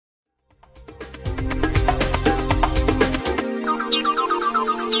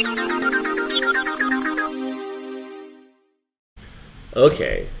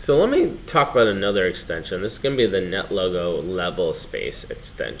Okay, so let me talk about another extension. This is going to be the NetLogo LevelSpace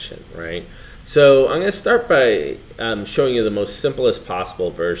extension, right? So I'm going to start by showing you the most simplest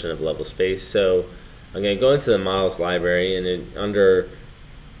possible version of LevelSpace. So I'm going to go into the models library, and under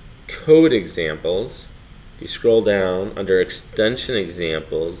code examples, if you scroll down under extension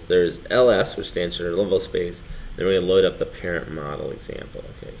examples, there's LS, which stands for LevelSpace. Then we're going to load up the parent model example.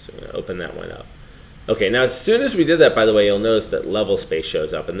 Okay, so I'm going to open that one up. Okay, now as soon as we did that, by the way, you'll notice that LevelSpace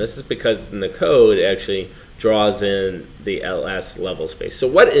shows up, and this is because in the code it actually draws in the LS LevelSpace. So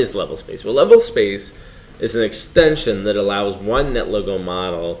what is LevelSpace? Well, LevelSpace is an extension that allows one NetLogo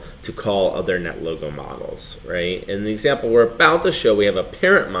model to call other NetLogo models, right? In the example we're about to show, we have a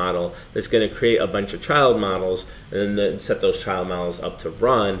parent model that's going to create a bunch of child models and then set those child models up to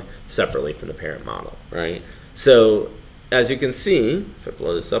run separately from the parent model, right? So as you can see, if I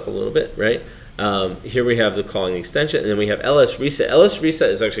blow this up a little bit, right? Here we have the calling extension, and then we have ls reset. ls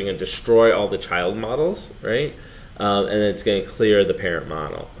reset is actually going to destroy all the child models, right? And then it's going to clear the parent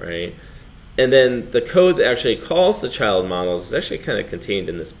model, right? And then the code that actually calls the child models is actually kind of contained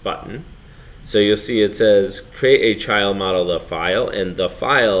in this button. So you'll see it says create a child model the file, and the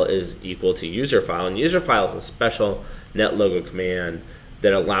file is equal to user file, and user file is a special NetLogo command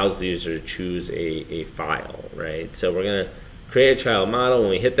that allows the user to choose a file, right? So we're going to create a child model. When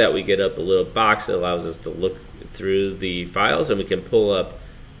we hit that, we get up a little box that allows us to look through the files, and we can pull up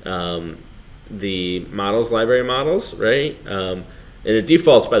the models library models, right? And it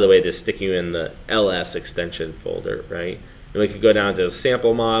defaults, by the way, to stick you in the LS extension folder, right? And we could go down to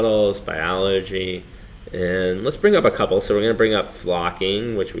sample models, biology, and let's bring up a couple. So we're going to bring up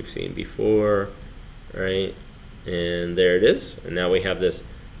flocking, which we've seen before, right? And there it is. And now we have this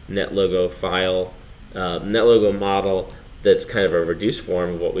NetLogo file, NetLogo model that's kind of a reduced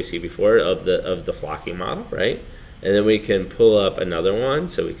form of what we see before of the flocking model, right? And then we can pull up another one.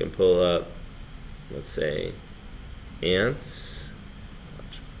 So we can pull up, let's say, ants,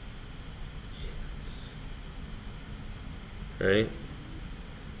 right?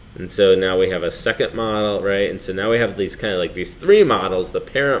 And so now we have a second model, right? And so now we have these kind of like these three models: the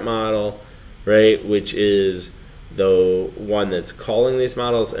parent model, right, which is the one that's calling these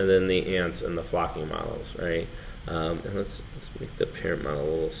models, and then the ants and the flocking models, right? And let's make the parent model a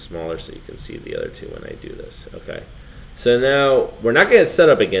little smaller so you can see the other two when I do this. Okay, so now we're not going to set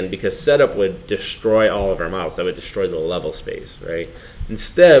up again because setup would destroy all of our models. That would destroy the LevelSpace, right?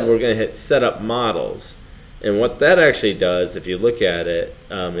 Instead, we're going to hit setup models, and what that actually does, if you look at it,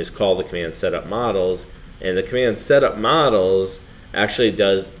 is call the command setup models, and the command setup models actually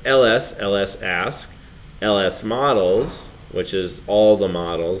does ls ask ls models, which is all the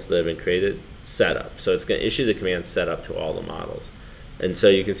models that have been created, setup. So it's going to issue the command setup to all the models. And so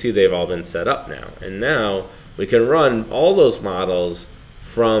you can see they've all been set up now. And now we can run all those models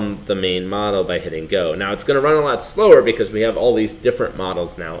from the main model by hitting go. Now it's going to run a lot slower because we have all these different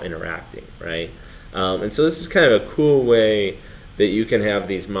models now interacting, right? And so this is kind of a cool way that you can have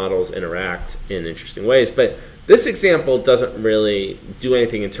these models interact in interesting ways. But this example doesn't really do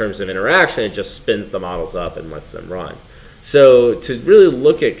anything in terms of interaction. It just spins the models up and lets them run. So to really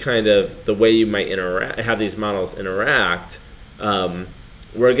look at kind of the way you might have these models interact, we're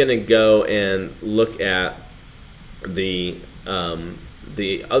going to go and look at the one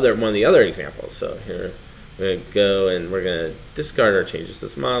of the other examples. So here we're going to go and we're going to discard our changes to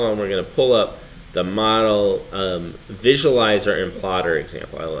this model, and we're going to pull up the model visualizer and plotter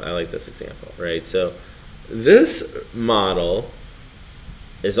example. I like this example, right? So this model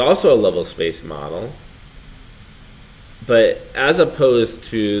is also a LevelSpace model, but as opposed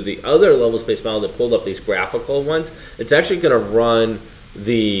to the other LevelSpace model that pulled up these graphical ones, it's actually going to run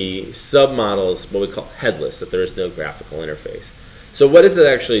the submodels, what we call headless, that there is no graphical interface. So what does it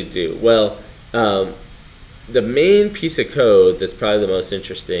actually do? Well, the main piece of code that's probably the most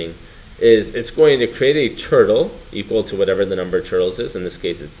interesting is it's going to create a turtle equal to whatever the number of turtles is. In this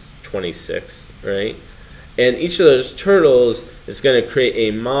case, it's 26, right? And each of those turtles is going to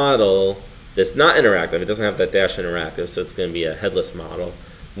create a model that's not interactive. It doesn't have that dash interactive, so it's going to be a headless model.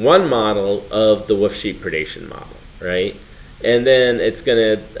 One model of the wolf sheep predation model, right? And then it's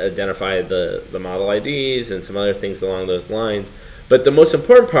going to identify the model IDs and some other things along those lines. But the most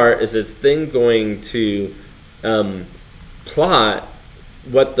important part is it's then going to plot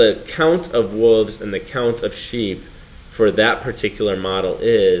what the count of wolves and the count of sheep for that particular model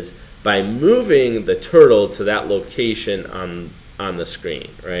is by moving the turtle to that location on the screen,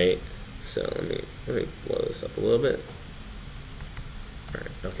 right? So let me blow this up a little bit. All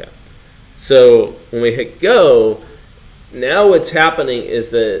right, okay. So when we hit go, now what's happening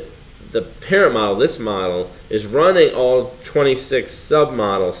is that the parent model, this model, is running all 26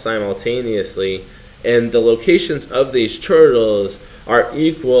 submodels simultaneously, and the locations of these turtles are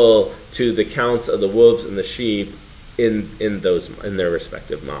equal to the counts of the wolves and the sheep in their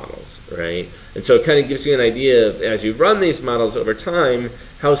respective models, right? And so it kind of gives you an idea of, as you run these models over time,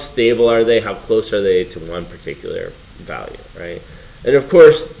 how stable are they, how close are they to one particular value, right? And of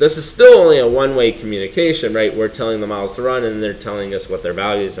course, this is still only a one-way communication, right? We're telling the models to run and they're telling us what their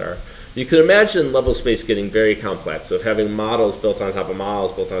values are. You could imagine LevelSpace getting very complex. So if having models built on top of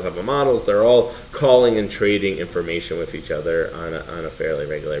models, built on top of models, they're all calling and trading information with each other on a fairly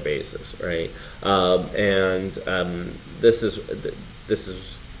regular basis, right? This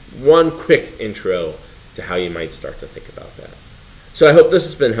is one quick intro to how you might start to think about that. So I hope this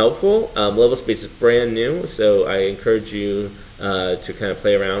has been helpful. LevelSpace is brand new, so I encourage you to kind of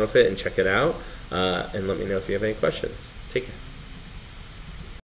play around with it and check it out. And let me know if you have any questions. Take care.